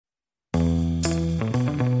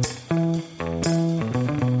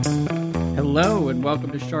Hello and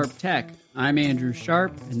welcome to Sharp Tech. I'm Andrew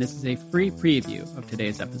Sharp, and this is a free preview of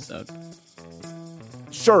today's episode.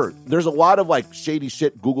 Sure, there's a lot of shady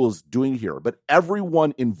shit Google's doing here, but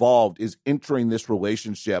everyone involved is entering this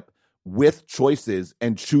relationship with choices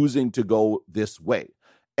and choosing to go this way.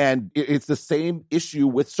 And it's the same issue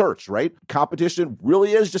with search, right? Competition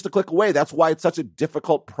really is just a click away. That's why it's such a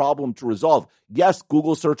difficult problem to resolve. Yes,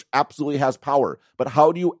 Google search absolutely has power, but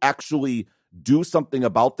how do you actually do something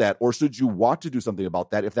about that, or should you want to do something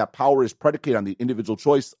about that if that power is predicated on the individual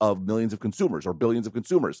choice of millions of consumers or billions of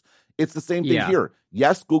consumers? It's the same thing here.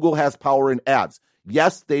 Yes, Google has power in ads.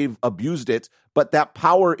 Yes, they've abused it, but that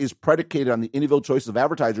power is predicated on the individual choice of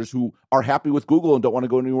advertisers who are happy with Google and don't want to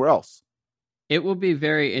go anywhere else. It will be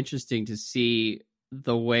very interesting to see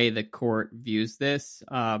the way the court views this,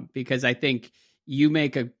 because I think you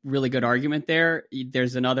make a really good argument there.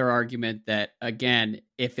 There's another argument that, again,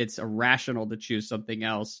 if it's irrational to choose something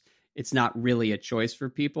else, it's not really a choice for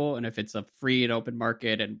people. And if it's a free and open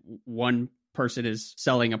market and one person is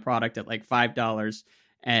selling a product at $5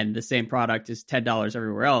 and the same product is $10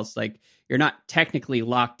 everywhere else, you're not technically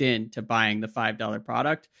locked in to buying the $5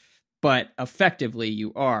 product, but effectively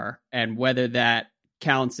you are. And whether that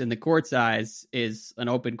counts in the court's eyes is an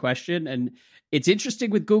open question. And it's interesting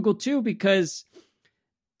with Google too, because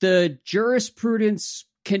the jurisprudence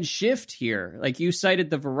can shift here. You cited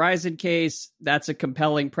the Verizon case. That's a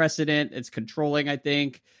compelling precedent. It's controlling, I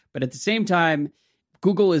think. But at the same time,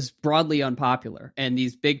 Google is broadly unpopular. And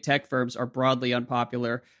these big tech firms are broadly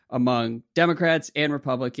unpopular among Democrats and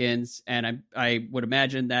Republicans. And I would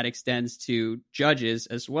imagine that extends to judges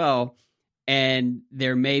as well. And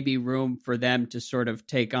there may be room for them to sort of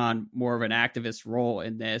take on more of an activist role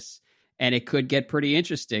in this. And it could get pretty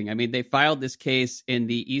interesting. I mean, they filed this case in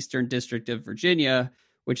the Eastern District of Virginia,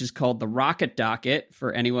 which is called the Rocket Docket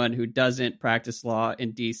for anyone who doesn't practice law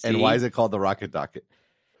in D.C. And why is it called the Rocket Docket?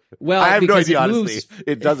 Well, I have no idea, honestly.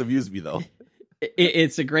 It does amuse me, though.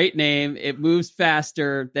 It's a great name. It moves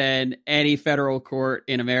faster than any federal court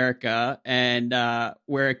in America. And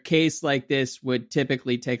where a case like this would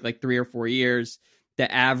typically take 3 or 4 years, the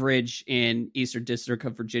average in Eastern District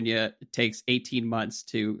of Virginia takes 18 months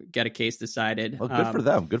to get a case decided. Well, good for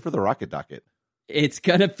them. Good for the Rocket Docket. It's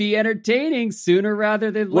going to be entertaining sooner rather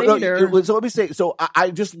than later. No, so let me say, I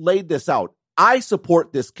just laid this out. I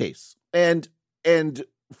support this case. And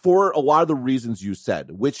for a lot of the reasons you said,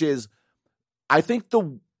 which is, I think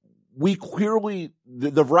the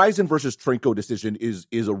Verizon versus Trinco decision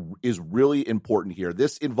is really important here.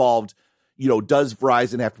 This involved, does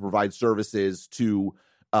Verizon have to provide services to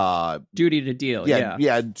duty to deal?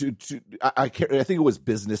 I think it was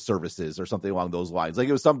business services or something along those lines. It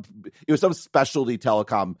was some specialty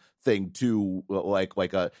telecom thing to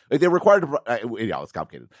they're required to. It's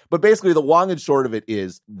complicated, but basically the long and short of it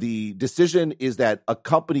is the decision is that a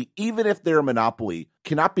company, even if they're a monopoly,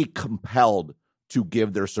 cannot be compelled to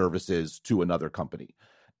give their services to another company,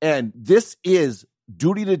 and this is.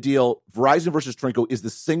 Duty to deal, Verizon versus Trinco is the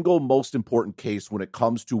single most important case when it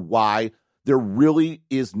comes to why there really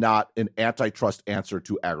is not an antitrust answer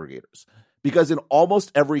to aggregators. Because in almost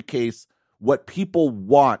every case, what people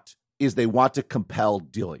want is they want to compel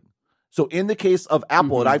dealing. So in the case of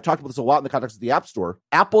Apple, and I've talked about this a lot in the context of the App Store,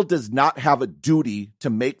 Apple does not have a duty to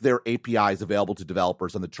make their APIs available to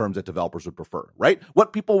developers on the terms that developers would prefer, right?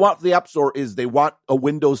 What people want for the App Store is they want a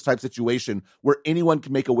Windows type situation where anyone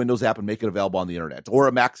can make a Windows app and make it available on the internet, or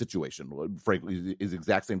a Mac situation, frankly, is the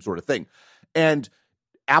exact same sort of thing. And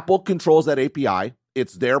Apple controls that API.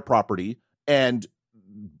 It's their property. And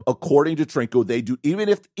according to Trinco, they do, even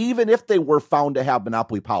if they were found to have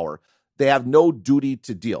monopoly power, they have no duty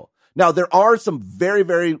to deal. Now, there are some very,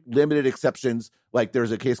 very limited exceptions.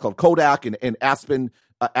 There's a case called Kodak and Aspen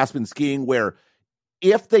Skiing, where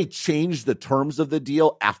if they change the terms of the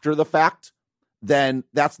deal after the fact, then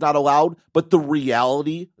that's not allowed. But the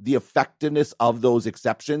reality, the effectiveness of those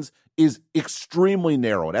exceptions is extremely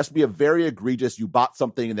narrow. It has to be a very egregious, you bought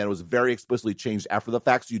something and then it was very explicitly changed after the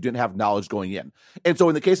fact, so you didn't have knowledge going in. And so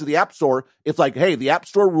in the case of the App Store, it's hey, the App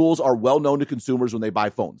Store rules are well known to consumers when they buy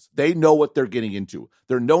phones. They know what they're getting into.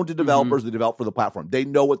 They're known to developers that develop for the platform. They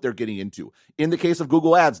know what they're getting into. In the case of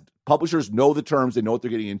Google Ads, publishers know the terms, they know what they're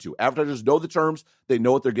getting into. Advertisers know the terms, they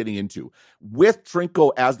know what they're getting into. With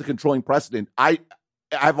Trinco as the controlling precedent, I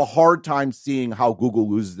have a hard time seeing how Google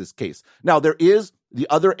loses this case. Now, there is the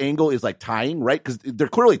other angle is tying, right? Because they're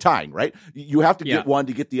clearly tying, right? You have to get one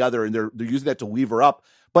to get the other, and they're using that to lever up.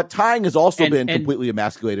 But tying has also been completely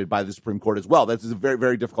emasculated by the Supreme Court as well. That's a very,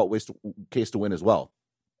 very difficult case to win as well.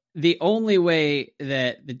 The only way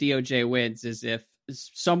that the DOJ wins is if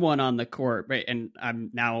someone on the court, right? And I'm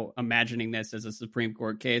now imagining this as a Supreme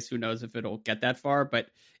Court case. Who knows if it'll get that far? But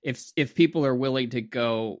if people are willing to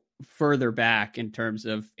go further back in terms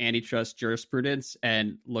of antitrust jurisprudence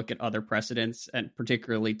and look at other precedents, and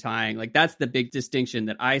particularly tying, like that's the big distinction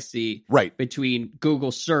that I see between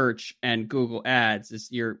Google search and Google ads, is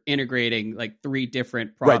you're integrating like 3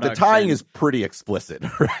 different products. Right. The tying is pretty explicit,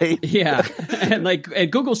 right? Yeah.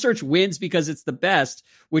 and Google search wins because it's the best,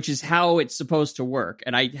 which is how it's supposed to work.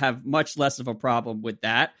 And I have much less of a problem with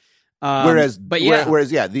that. Whereas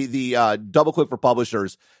the double click for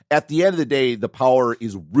publishers, at the end of the day, the power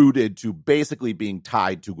is rooted to basically being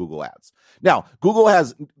tied to Google ads. Now, Google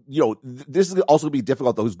has, this is also going to be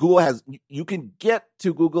difficult though, because Google has, you can get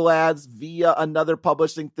to Google ads via another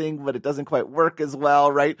publishing thing, but it doesn't quite work as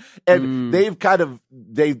well, right? And the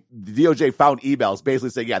DOJ found emails basically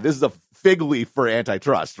saying, yeah, this is a fig leaf for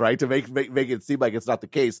antitrust, right? To make it seem like it's not the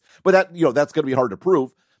case. But that, that's going to be hard to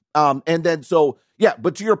prove. But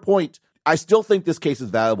to your point, I still think this case is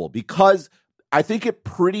valuable because I think it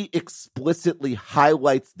pretty explicitly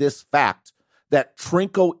highlights this fact that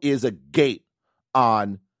Trinco is a gate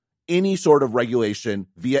on any sort of regulation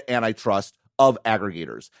via antitrust of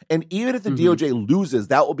aggregators. And even if the DOJ loses,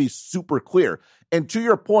 that will be super clear. And to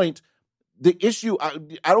your point, the issue, I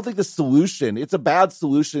don't think the solution, it's a bad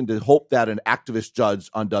solution to hope that an activist judge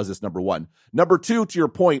undoes this, number one. Number two, to your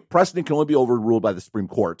point, precedent can only be overruled by the Supreme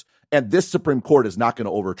Court. And this Supreme Court is not going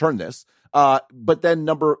to overturn this. But then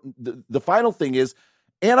the final thing is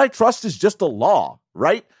antitrust is just a law,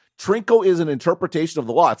 right? Trinco is an interpretation of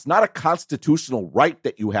the law. It's not a constitutional right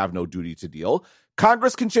that you have no duty to deal.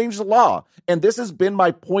 Congress can change the law. And this has been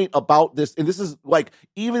my point about this. And this is like,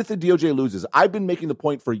 even if the DOJ loses, I've been making the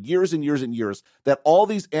point for years and years and years that all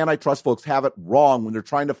these antitrust folks have it wrong when they're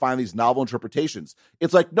trying to find these novel interpretations.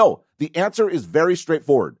 It's like, no, the answer is very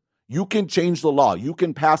straightforward. You can change the law. You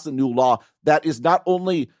can pass a new law that is not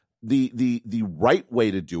only the right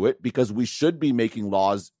way to do it, because we should be making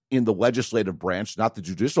laws in the legislative branch, not the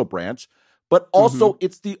judicial branch, but also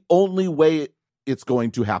it's the only way it's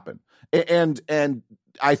going to happen. And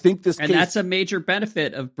I think this case, that's a major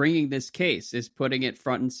benefit of bringing this case, is putting it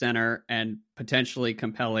front and center and potentially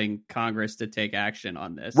compelling Congress to take action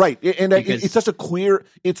on this. Right. And it's such a clear,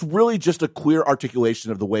 it's really just a clear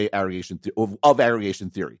articulation of the way aggregation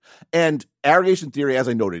theory. And aggregation theory, as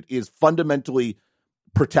I noted, is fundamentally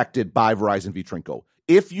protected by Verizon v. Trinco.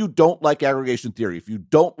 If you don't like aggregation theory, if you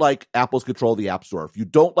don't like Apple's control of the App Store, if you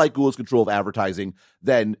don't like Google's control of advertising,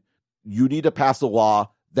 then you need to pass a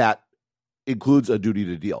law that includes a duty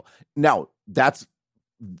to deal. Now,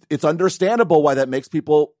 it's understandable why that makes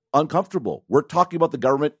people uncomfortable. We're talking about the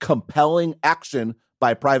government compelling action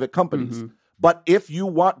by private companies. But if you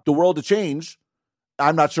want the world to change,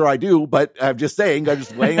 I'm not sure I do, but I'm just saying, I'm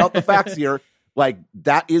just laying out the facts here. Like,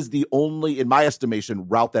 that is the only, in my estimation,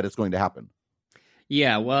 route that it's going to happen.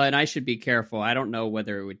 Yeah, well, and I should be careful. I don't know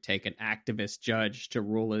whether it would take an activist judge to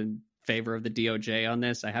rule in favor of the DOJ on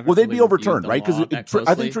this. I haven't. Well, they'd be overturned, right? Because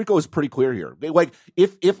I think Trinco is pretty clear here. Like,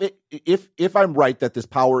 if I'm right that this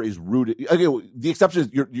power is rooted, again, the exception is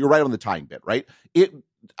you're right on the tying bit, right?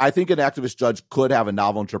 I think an activist judge could have a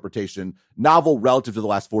novel interpretation, novel relative to the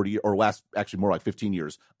last 40 or actually more like 15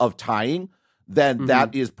 years of tying. Then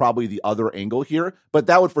that is probably the other angle here. But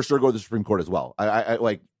that would for sure go to the Supreme Court as well.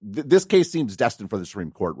 This case seems destined for the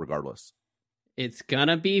Supreme Court regardless. It's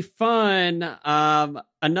gonna be fun.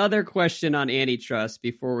 Another question on antitrust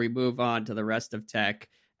before we move on to the rest of tech.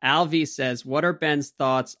 Alvi says, what are Ben's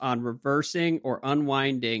thoughts on reversing or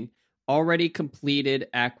unwinding already completed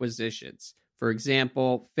acquisitions? For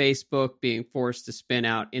example, Facebook being forced to spin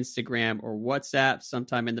out Instagram or WhatsApp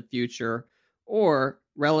sometime in the future, or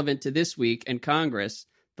relevant to this week in Congress,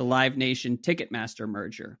 the Live Nation Ticketmaster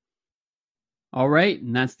merger. All right,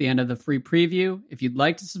 and that's the end of the free preview. If you'd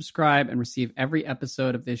like to subscribe and receive every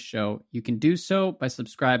episode of this show, you can do so by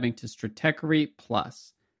subscribing to Stratechery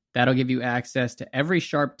Plus. That'll give you access to every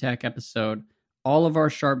Sharp Tech episode, all of our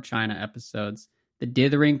Sharp China episodes, the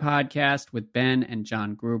Dithering podcast with Ben and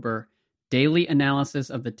John Gruber, daily analysis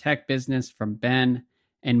of the tech business from Ben,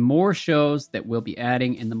 and more shows that we'll be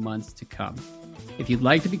adding in the months to come. If you'd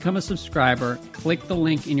like to become a subscriber, click the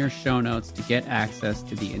link in your show notes to get access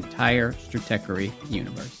to the entire Stratechery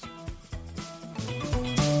universe.